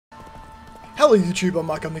Hello YouTube, I'm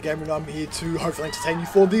Mike, I'm the Gamer, and I'm here to hopefully entertain you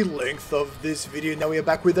for the length of this video. Now we are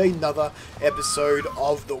back with another episode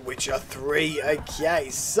of The Witcher 3.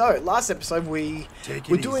 Okay, so last episode we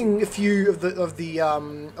were doing a few of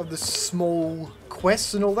the small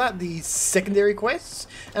quests and all that, the secondary quests,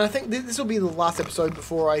 and I think this will be the last episode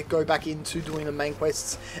before I go back into doing the main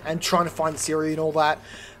quests and trying to find Ciri and all that.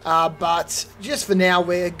 But just for now,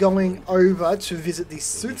 we're going over to visit the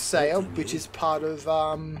Soothsayer, which is part of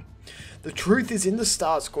The Truth is in the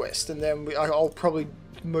Stars quest, and then I'll probably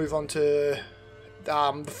move on to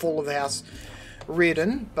the Fall of the House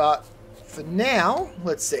Reardon. But for now,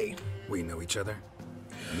 let's see. We know each other?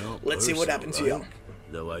 Let's see what happens here.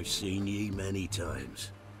 Though I've seen ye many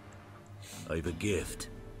times. I've a gift.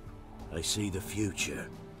 I see the future.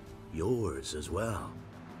 Yours as well.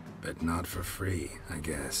 But not for free, I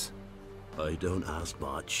guess. I don't ask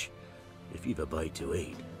much, if you've a bite to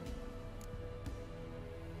eat.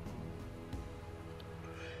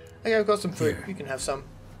 Okay, I've got some food. Here. You can have some.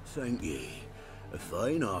 Thank ye. A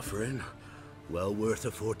fine offering. Well worth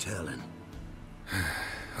a foretelling.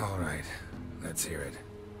 All right, let's hear it.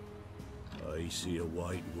 I see a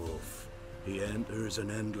white wolf. He enters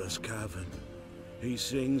an endless cavern. He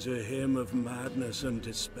sings a hymn of madness and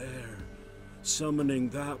despair, summoning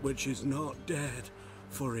that which is not dead,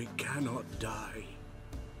 for it cannot die.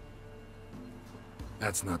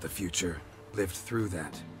 That's not the future. Lived through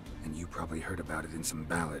that, and you probably heard about it in some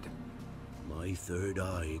ballad. My third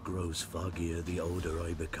eye grows foggier the older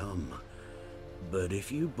I become. But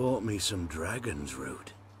if you bought me some dragon's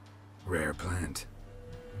root... Rare plant.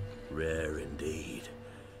 Rare indeed.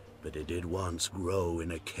 But it did once grow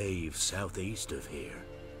in a cave southeast of here.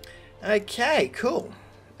 Okay, cool.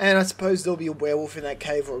 And I suppose there'll be a werewolf in that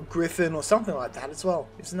cave, or a griffin, or something like that as well.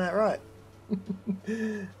 Isn't that right?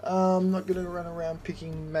 I'm not going to run around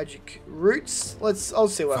picking magic roots. I'll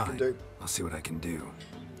see what I can do. I'll see what I can do.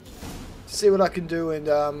 See what I can do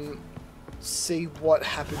and see what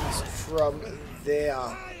happens from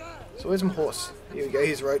there. So where's my horse? Here we go,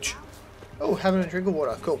 here's Roach. Oh, having a drink of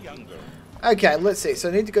water, cool. Okay, let's see. So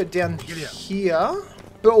I need to go down here.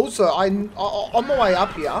 But also, on my way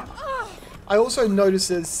up here, I also noticed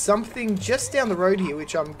there's something just down the road here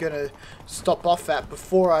which I'm going to stop off at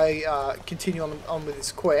before I continue on with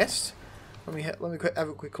this quest. Let me have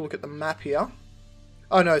a quick look at the map here.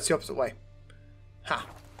 Oh no, it's the opposite way. Ha.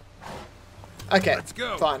 Okay, let's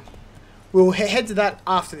go. Fine. We'll head to that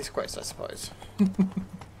after this quest, I suppose.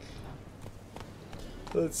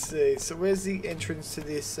 Let's see. So where's the entrance to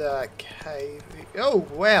this cave? Oh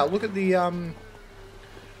wow! Look at the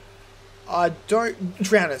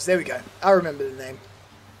drowners. There we go. I remember the name.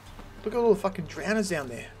 Look at all the fucking drowners down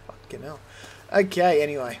there. Fucking hell. Okay.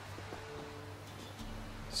 Anyway,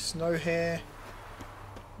 snow hair.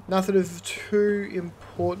 Nothing of too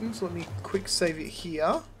importance. Let me quick save it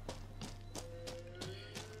here,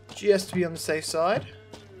 just to be on the safe side.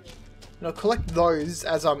 And I'll collect those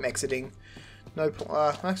as I'm exiting. No,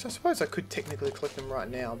 actually, I suppose I could technically collect them right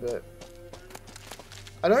now, but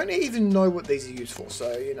I don't even know what these are used for,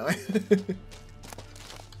 so, you know.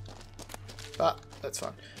 But, that's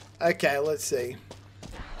fine. Okay, let's see.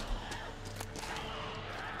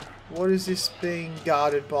 What is this being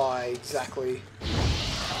guarded by, exactly?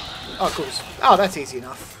 Oh, cool. Oh, that's easy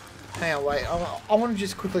enough. Hang on, wait. I want to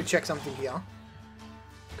just quickly check something here.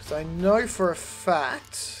 Because I know for a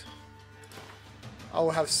fact I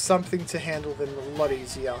will have something to handle them a lot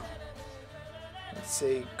easier. Let's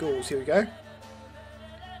see. Ghouls, here we go.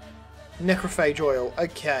 Necrophage oil.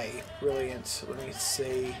 Okay, brilliant. Let me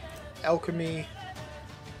see. Alchemy.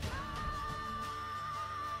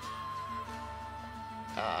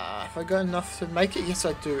 Have I got enough to make it? Yes,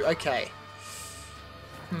 I do. Okay.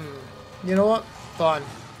 You know what? Fine.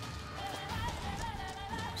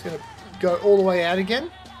 Just gonna go all the way out again.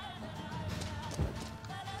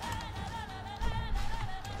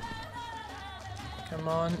 Come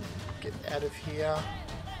on, get out of here.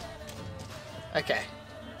 Okay.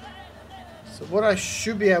 So what I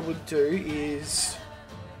should be able to do is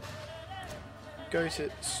go to...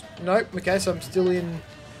 Nope, okay, so I'm still in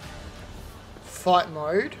fight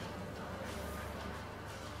mode.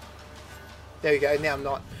 There we go, now I'm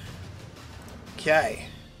not. Okay.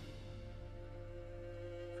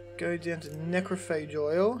 Go down to necrophage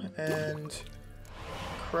oil and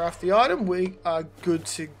craft the item. We are good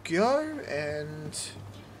to go. And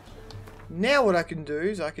now what I can do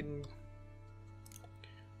is I can...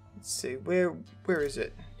 Let's see, where is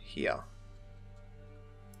it? Here.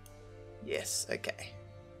 Yes, okay.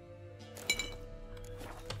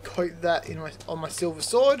 Coat that in on my silver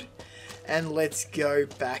sword. And let's go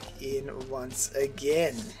back in once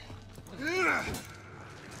again.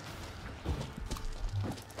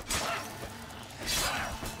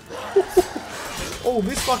 Oh,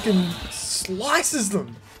 this fucking slices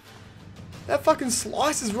them. That fucking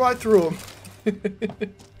slices right through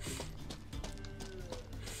them.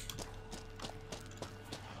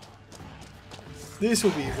 This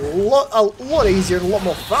will be a lot easier and a lot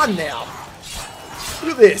more fun now.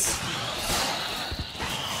 Look at this.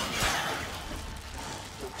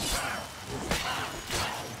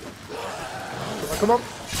 Come on.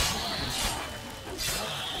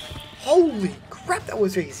 Holy crap, that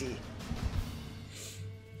was easy.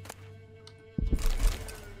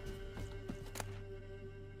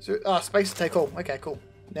 So, space to take all. Okay, cool.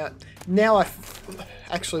 Now I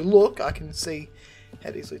actually look, I can see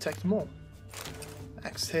how to easily take them all.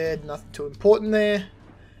 Axe head, nothing too important there.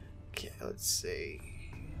 Okay, let's see.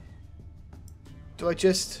 Do I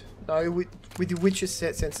just... No, with the Witcher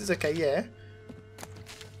set senses. Okay, yeah.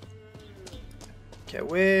 Okay,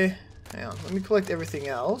 where... Hang on, let me collect everything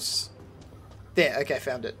else. There, okay,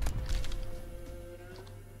 found it.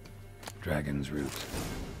 Dragon's root.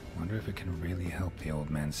 Wonder if it can really help the old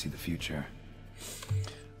man see the future.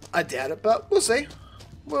 I doubt it, but we'll see.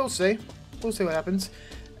 We'll see. We'll see what happens.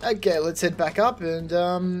 Okay, let's head back up and,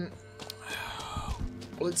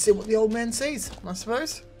 let's see what the old man sees, I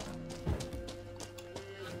suppose.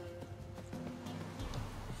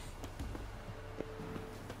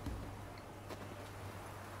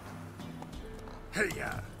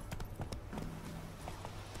 Hey-ya!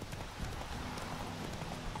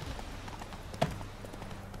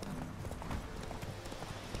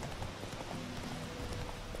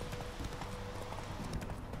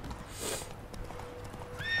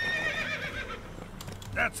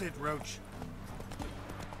 That's it, Roach.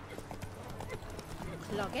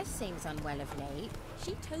 Clogger seems unwell of late.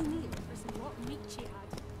 She told me the person what meat she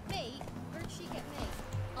had. Me? Where'd she get me?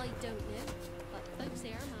 I don't know, but folks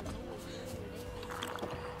there, man's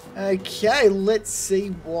always Okay, let's see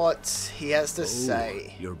what he has to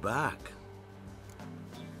say. You're back.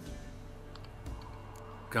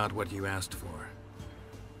 Got what you asked for.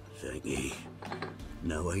 Thanky.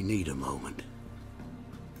 Now I need a moment.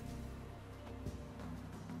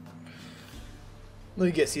 Let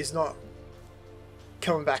me guess, he's not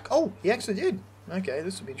coming back. Oh, he actually did. Okay,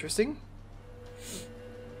 this will be interesting.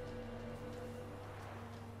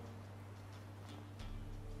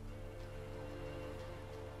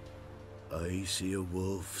 I see a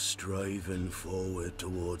wolf striving forward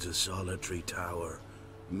towards a solitary tower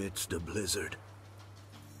midst a blizzard.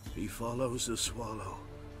 He follows the swallow,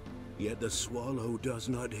 yet the swallow does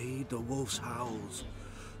not heed the wolf's howls,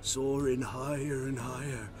 soaring higher and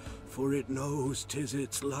higher, for it knows 'tis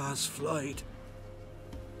its last flight.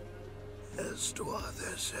 As to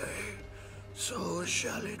others say, so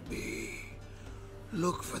shall it be.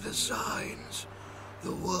 Look for the signs.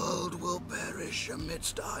 The world will perish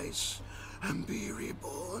amidst ice and be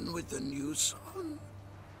reborn with the new sun.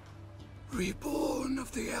 Reborn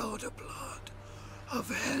of the elder blood, of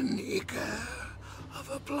Yennefer, of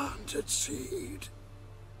a planted seed.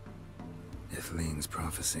 Ithleen's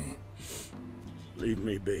prophecy. Leave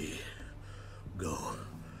me be. Go.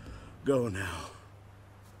 Go now.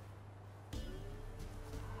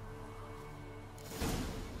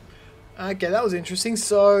 Okay, that was interesting.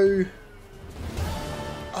 So...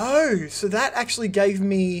 Oh, so that actually gave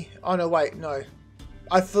me... Oh, no, wait, no.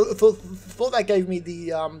 I thought that gave me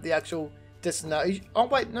the actual destination. Oh,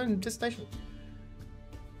 wait, no, destination.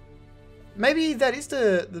 Maybe that is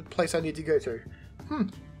the place I need to go to.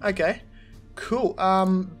 Okay. Cool.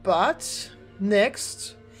 But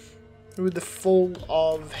next, with the fall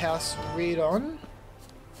of House Redon,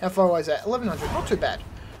 how far away is that? 1100. Not too bad.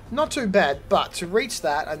 Not too bad. But to reach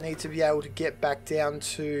that, I need to be able to get back down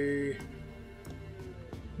to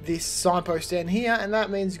this signpost down here, and that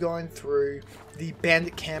means going through the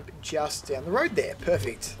bandit camp just down the road there.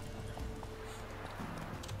 Perfect.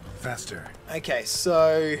 Faster. Okay,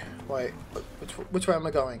 so wait, which way am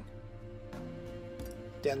I going?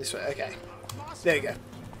 Down this way. Okay, there you go.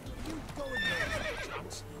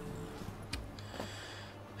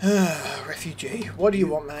 Refugee, what do you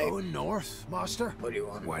want, mate? Going north, master. What do you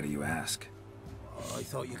want? Why do you ask? I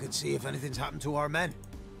thought you could see if anything's happened to our men.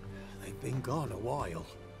 They've been gone a while.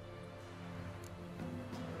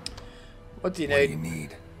 What do you What do need? you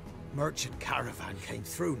need? Merchant caravan came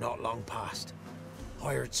through not long past.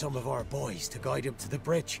 Hired some of our boys to guide them to the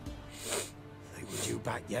bridge. They were due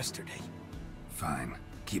back yesterday. Fine.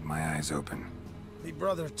 Keep my eyes open. Me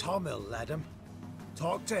brother Tomil led them.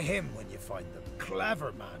 Talk to him when you find them.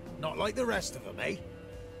 Clever man, not like the rest of them, eh?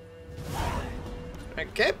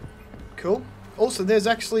 Okay, cool. Also, there's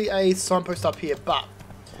actually a signpost up here, but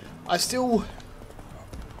I still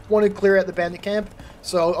want to clear out the bandit camp,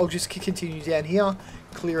 so I'll just continue down here,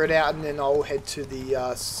 clear it out, and then I'll head to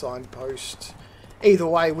the signpost. Either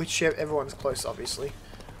way, whichever, everyone's close, obviously.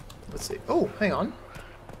 Let's see. Oh, hang on.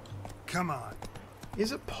 Come on.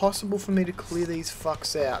 Is it possible for me to clear these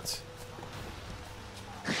fucks out?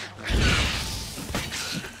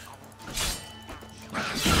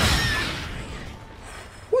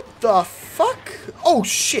 What the fuck? Oh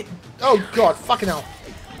shit! Oh god, fucking hell.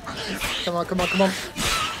 Come on, come on, come on.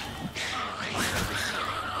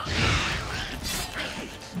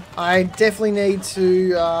 I definitely need to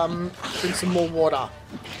drink some more water.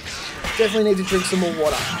 Definitely need to drink some more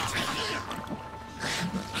water.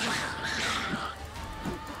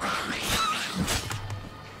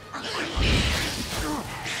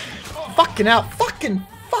 Fucking hell, fucking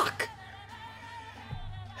fuck!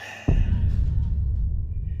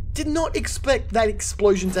 Did not expect that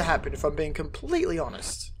explosion to happen, if I'm being completely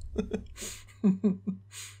honest.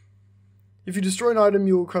 If you destroy an item,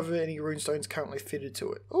 you will recover any runestones currently fitted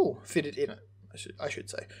to it. Oh, fitted in it, I should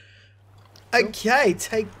say. Okay,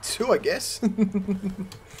 take 2, I guess.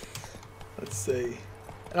 Let's see.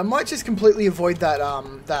 And I might just completely avoid that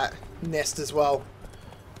that nest as well.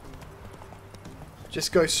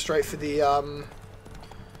 Just go straight for the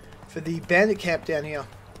bandit camp down here.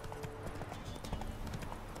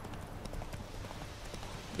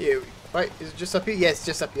 Here, wait, is it just up here? Yes,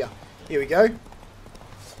 just up here. Here we go.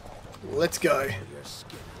 Let's go.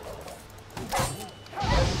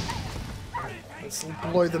 Let's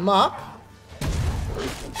blow them up.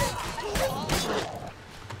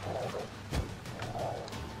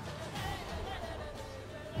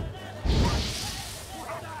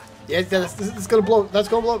 Yeah, that's gonna blow. That's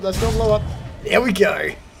gonna blow up. That's gonna blow up. There we go.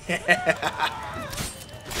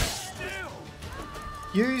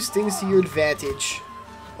 Use things to your advantage.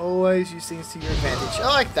 Always use things to your advantage. I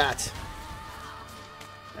like that.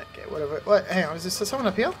 Okay, whatever. Wait, hang on. Is there someone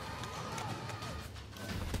up here?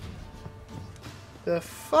 The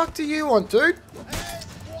fuck do you want, dude?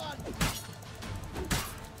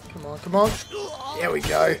 Come on, come on. There we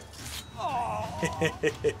go.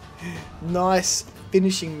 Nice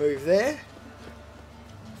finishing move there.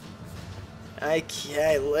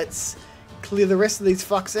 Okay, let's clear the rest of these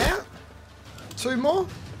fucks out. 2 more?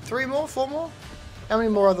 3 more? 4 more? How many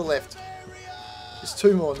more are there left? Just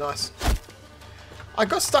 2 more, nice. I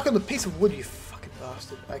got stuck on the piece of wood, you fucking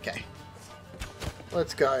bastard. Okay.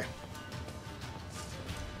 Let's go.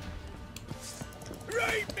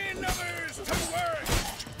 Right, me lovers, to work!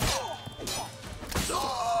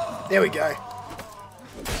 There we go.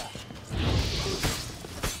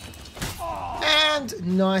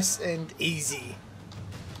 And nice and easy.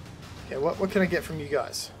 Okay, what can I get from you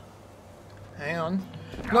guys? Hang on.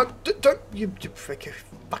 No, don't you freaking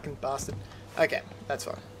fucking bastard. Okay, that's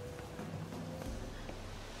fine.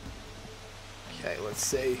 Okay, let's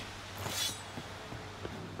see.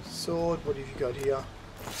 Sword, what have you got here?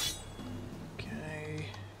 Okay.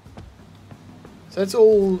 So that's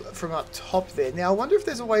all from up top there. Now I wonder if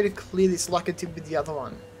there's a way to clear this like I did with the other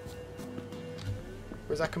one.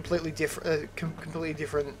 Or is that completely different? Completely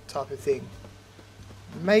different type of thing.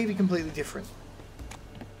 Maybe completely different.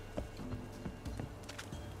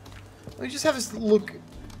 Let me just have a look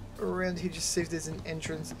around here, just see if there's an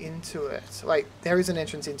entrance into it. Wait, there is an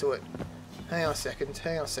entrance into it. Hang on a second.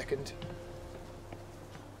 Hang on a second.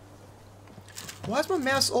 Why is my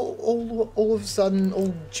mouse all of a sudden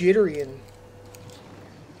all jittery and?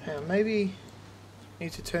 Hang on, maybe I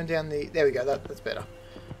need to turn down the. There we go. That's better.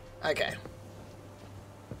 Okay.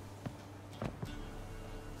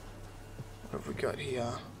 What have we got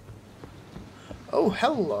here? Oh,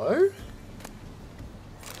 hello.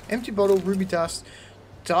 Empty bottle, ruby dust,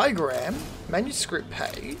 diagram, manuscript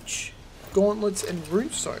page, gauntlets, and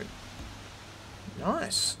runestone.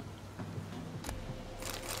 Nice.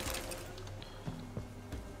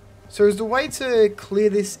 So is the way to clear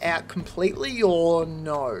this out completely, or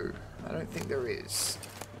no? I don't think there is.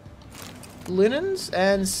 Linens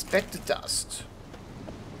and spectre dust.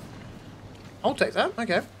 I'll take that.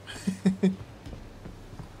 Okay.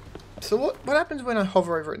 So what happens when I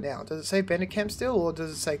hover over it now? Does it say bandit camp still, or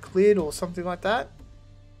does it say cleared, or something like that?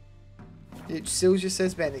 It still just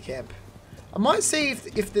says bandit camp. I might see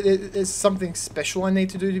if there's something special I need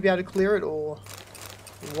to do to be able to clear it, or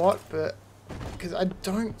what, but because I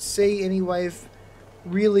don't see any way of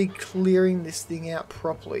really clearing this thing out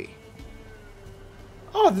properly.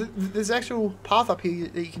 Oh, there's an actual path up here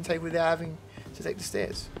that you can take without having to take the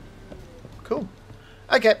stairs. Cool.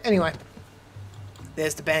 Okay, anyway.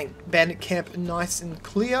 There's the bandit camp, nice and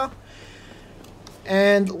clear.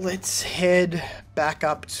 And let's head back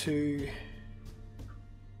up to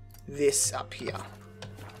this up here.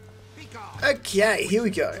 Okay, here we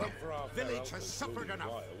go. village has suffered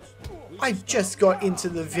enough. I just got into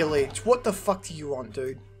the village. What the fuck do you want,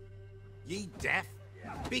 dude? Ye deaf?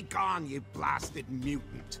 Be gone, you blasted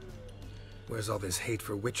mutant. Where's all this hate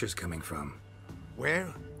for witchers coming from?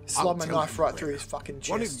 Where? Slide my knife right through his fucking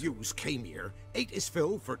One of chest. yous came here, ate his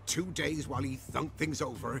fill for 2 days while he thunked things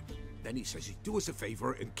over. Then he says he'd do us a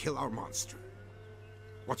favor and kill our monster.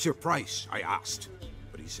 What's your price? I asked.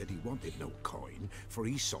 But he said he wanted no coin, for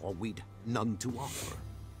he saw we'd none to offer.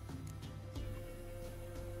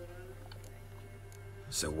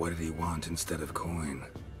 So what did he want instead of coin?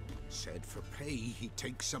 Said for pay he'd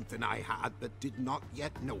take something I had but did not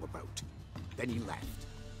yet know about. Then he left,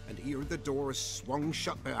 and here the door swung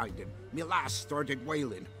shut behind him. Me lass started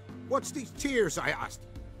wailing. What's these tears? I asked.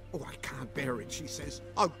 Oh, I can't bear it, she says.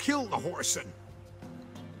 I'll kill the whoreson.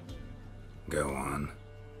 Go on.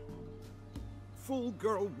 Full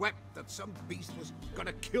girl wept that some beast was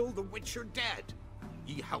gonna kill the witcher dead.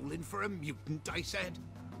 Ye howling for a mutant, I said.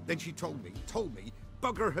 Then she told me,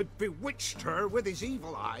 Bugger had bewitched her with his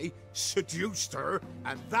evil eye, seduced her,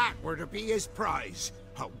 and that were to be his prize,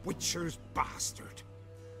 a witcher's bastard.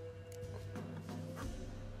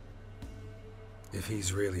 If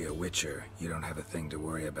he's really a witcher, you don't have a thing to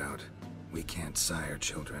worry about. We can't sire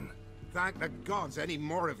children. Thank the gods any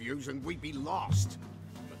more of yous and we'd be lost.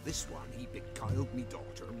 But this one, he beguiled me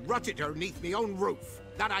daughter, rutted her neath me own roof.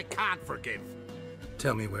 That I can't forgive.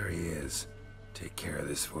 Tell me where he is. Take care of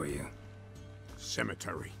this for you.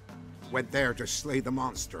 Cemetery. Went there to slay the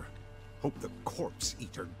monster. Hope the corpse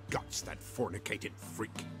eat her guts, that fornicated freak.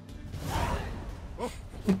 Oh.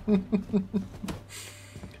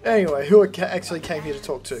 Anyway, who actually came here to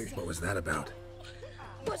talk to? What was that about?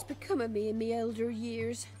 What's become of me in me elder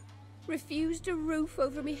years? Refused a roof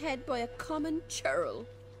over me head by a common churl.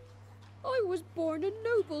 I was born a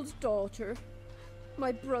noble's daughter.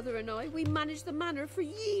 My brother and I, we managed the manor for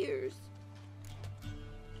years.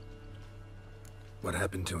 What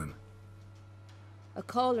happened to him? A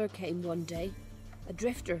caller came one day. A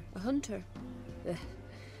drifter, a hunter.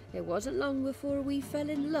 It wasn't long before we fell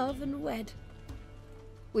in love and wed.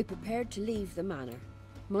 We prepared to leave the manor.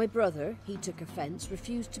 My brother, he took offence,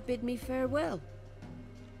 refused to bid me farewell.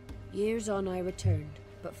 Years on I returned,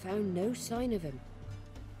 but found no sign of him.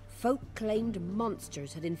 Folk claimed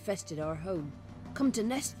monsters had infested our home, come to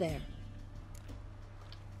nest there.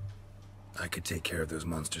 I could take care of those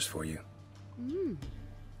monsters for you.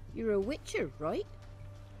 You're a witcher, right?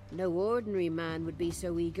 No ordinary man would be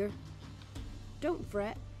so eager. Don't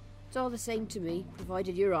fret. It's all the same to me,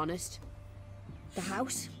 provided you're honest. The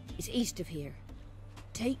house is east of here.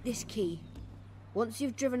 Take this key. Once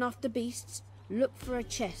you've driven off the beasts, look for a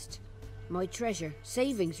chest. My treasure.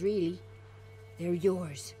 Savings, really. They're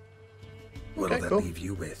yours. What'll Okay, that cool. leave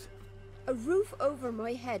you with? A roof over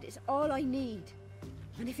my head is all I need.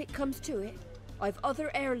 And if it comes to it, I've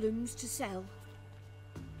other heirlooms to sell.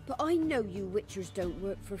 But I know you witchers don't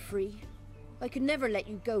work for free. I could never let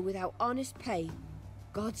you go without honest pay.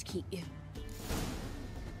 Gods keep you.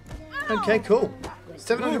 Okay, cool.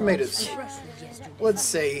 700 meters. Let's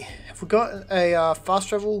see. Have we got a fast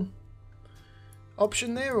travel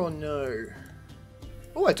option there or no?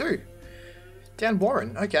 Oh, I do. Down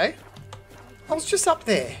Warren. Okay. I was just up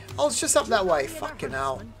there. I was just up that way. Fucking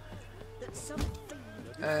hell.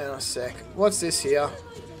 Hang on a sec. What's this here?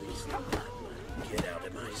 Get out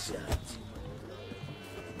of my sight.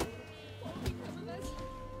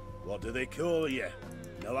 What do they call you?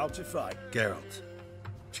 Know how to fight? Geralt.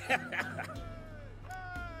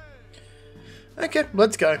 Okay,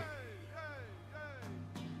 let's go.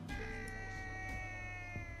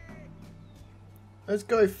 Let's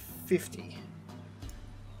go 50.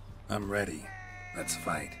 I'm ready. Let's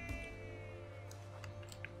fight.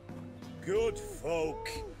 Good folk.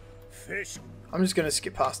 Fish. I'm just going to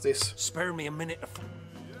skip past this. Spare me a minute.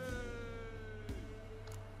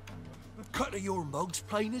 Cut of your mugs,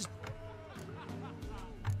 plain as...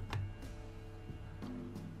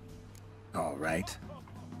 All right.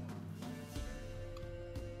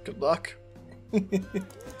 Good luck.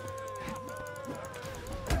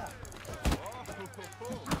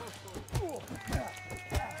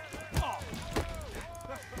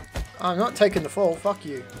 I'm not taking the fall, fuck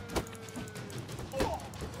you.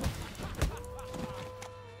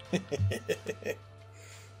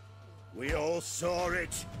 We all saw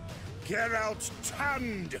it. Geralt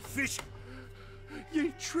tanned fish.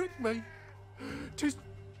 You tricked me. 'Tis...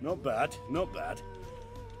 Not bad, not bad.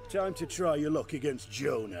 Time to try your luck against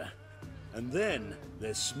Jonah. And then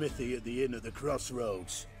there's Smithy at the inn at the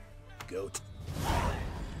crossroads. Goat.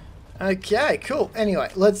 Okay, cool. Anyway,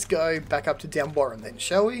 let's go back up to Down Warren then,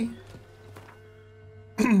 shall we?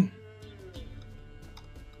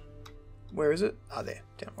 Where is it? Ah, there.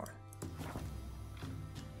 Down one.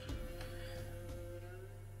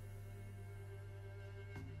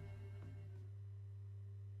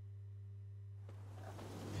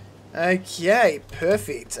 Okay,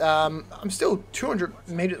 perfect. I'm still 200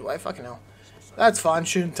 meters away. Fucking hell. That's fine.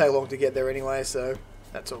 Shouldn't take long to get there anyway, so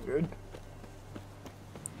that's all good.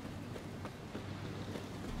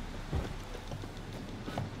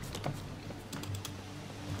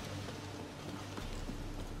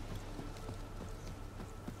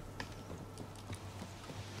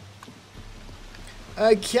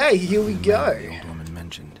 Okay, here we go. The old woman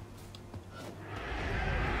mentioned.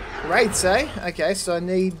 Wraiths, eh? Okay, so I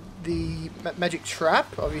need the magic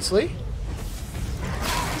trap, obviously.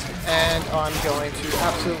 And I'm going to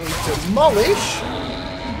absolutely demolish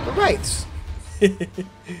the wraiths.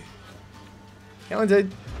 Come on,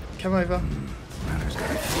 dude. Come over.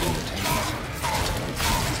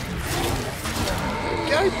 There we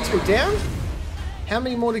go. 2 down. How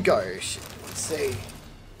many more to go? Let's see.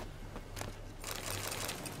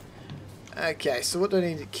 Okay, so what do I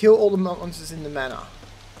need to kill all the monsters in the manor?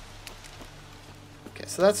 Okay,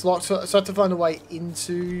 so that's locked. So I have to find a way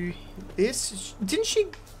into this. Didn't she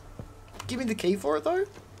give me the key for it though?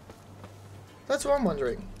 That's what I'm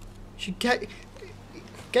wondering. She gave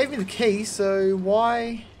me the key, so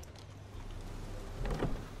why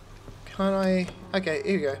can't I? Okay,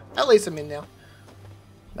 here we go. At least I'm in now.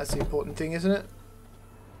 That's the important thing, isn't it?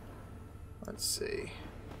 Let's see.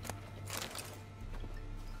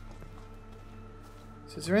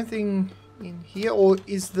 So is there anything in here, or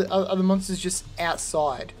are the monsters just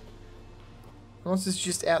outside? The monsters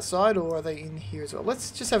just outside, or are they in here as well?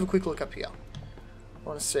 Let's just have a quick look up here. I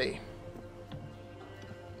want to see.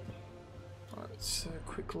 Let's have a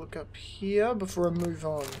quick look up here before I move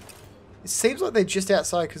on. It seems like they're just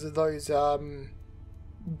outside because of those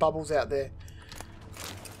bubbles out there.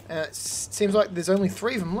 And it seems like there's only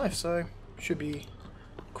 3 of them left, so should be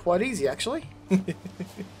quite easy actually.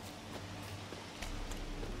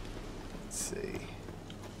 See.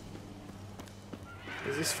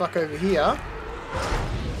 There's this fuck over here.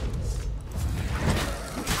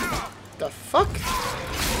 The fuck?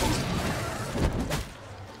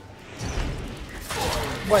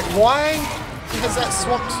 Wait, why has that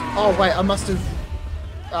swapped? Oh wait, I must have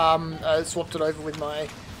swapped it over with my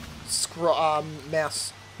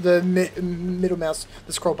mouse, the middle mouse,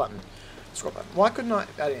 the scroll button. Why couldn't I?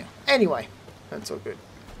 Anyway, that's all good.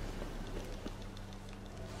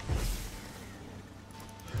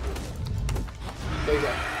 There you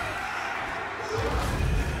go.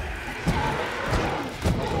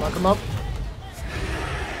 Knock him up.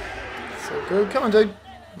 So good. Come on, dude.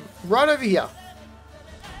 Right over here.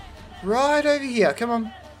 Right over here. Come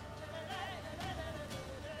on.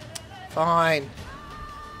 Fine.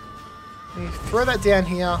 You throw that down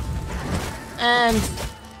here. And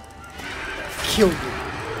kill you.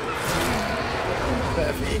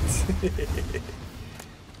 Perfect.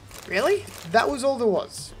 Really? That was all there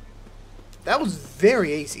was. That was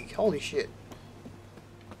very easy. Holy shit.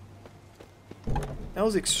 That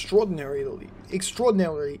was extraordinarily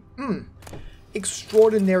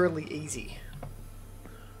easy.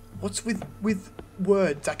 What's with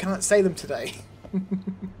words? I can't say them today.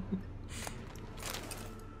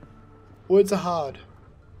 Words are hard.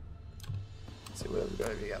 Let's see what we got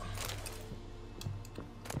over here.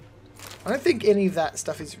 I don't think any of that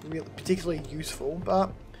stuff is really particularly useful,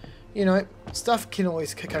 but you know, stuff can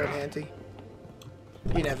always come in handy.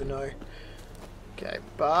 You never know. Okay,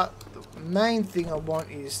 but the main thing I want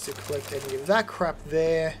is to collect any of that crap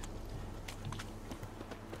there.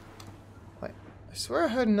 Wait, I swear I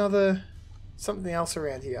heard something else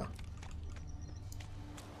around here.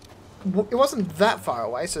 It wasn't that far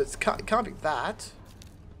away, so it can't be that.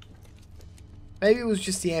 Maybe it was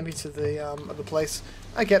just the ambience of the place.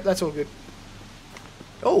 Okay, that's all good.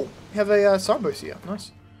 Oh, we have a signpost here.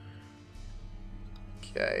 Nice.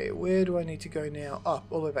 Okay, where do I need to go now? Oh,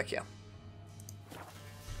 all the way back here.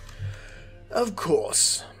 Of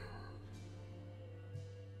course.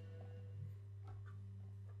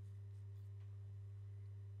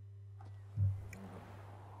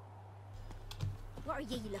 What are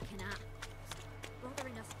ye looking at?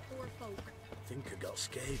 Bothering us poor folk. I think I got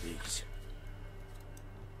scabies.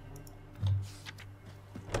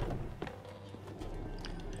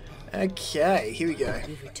 Okay, here we go.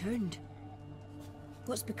 You've returned.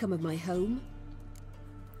 What's become of my home?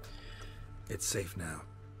 It's safe now.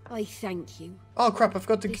 I thank you. Oh crap, I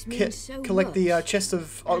forgot to This means so collect the much. chest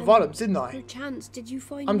of items, didn't I? Perchance, did you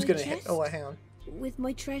find I'm my just gonna chest? Oh, wait, hang on. With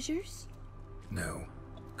my treasures? No.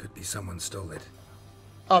 Could be someone stole it.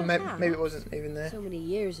 Oh, maybe it wasn't even there. So many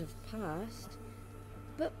years have passed.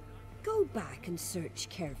 But Go back and search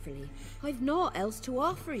carefully. I've naught else to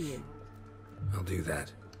offer you. I'll do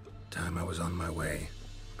that. Time I was on my way.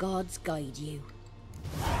 Gods guide you.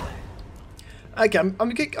 Okay, I'm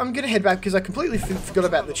gonna head back because I completely forgot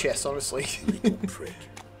about the chest, honestly. Prick.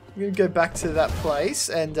 I'm gonna go back to that place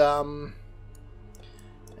and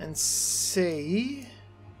see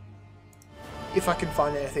if I can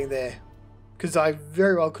find anything there. Because I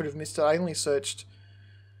very well could have missed it.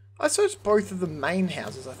 I searched both of the main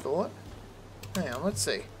houses, I thought. Hang on, let's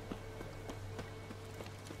see.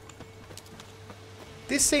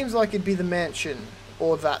 This seems like it'd be the mansion.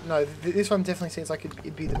 Or that, no, this one definitely seems like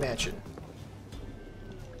it'd be the mansion.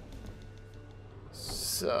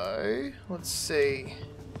 So, let's see.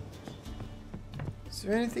 Is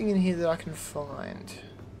there anything in here that I can find?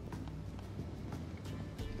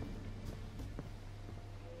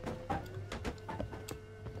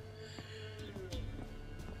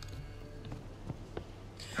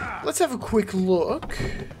 Let's have a quick look.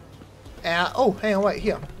 Oh, hang on, wait,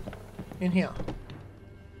 here. In here.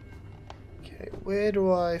 Okay, where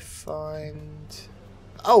do I find...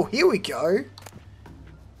 Oh, here we go.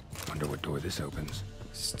 Wonder what door this opens.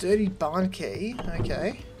 Sturdy barn key,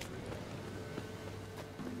 okay.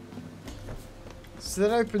 So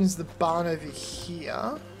that opens the barn over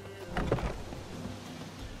here.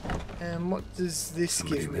 And what does this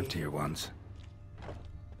Somebody give me? lived here once.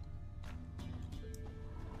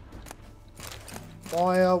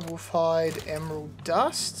 Wire, wolf hide, emerald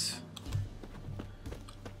dust.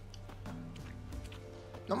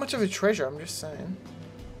 Not much of a treasure, I'm just saying.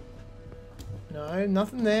 No,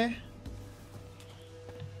 nothing there.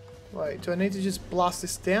 Wait, do I need to just blast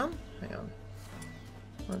this down? Hang on.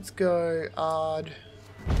 Let's go Ard.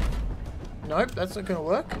 Nope, that's not gonna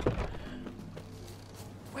work.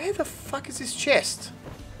 Where the fuck is this chest?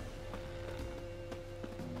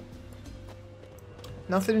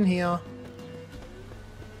 Nothing in here.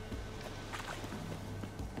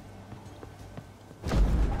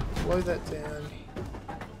 Blow that down.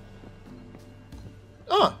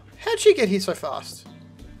 Oh, how'd she get here so fast?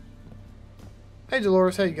 Hey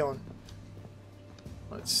Dolores, how you going?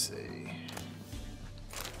 Let's see.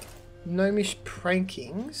 Gnomish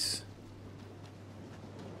prankings.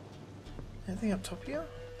 Anything up top here?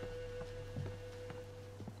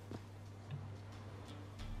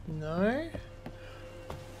 No.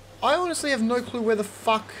 I honestly have no clue where the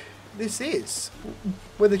fuck this is.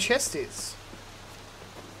 Where the chest is.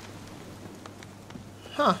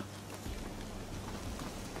 Huh.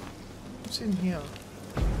 What's in here?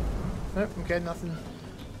 Nope, okay, nothing.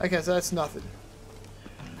 Okay, so that's nothing.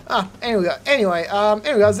 Anyway,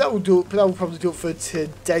 guys, that will do it. That will probably do it for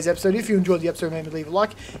today's episode. If you enjoyed the episode, remember to leave a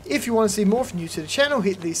like. If you want to see more from you to the channel,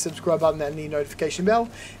 hit the subscribe button and the notification bell.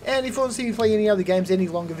 And if you want to see me play any other games, any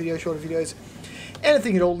longer videos, shorter videos,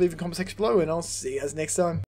 anything at all, leave a comment section below, and I'll see you guys next time.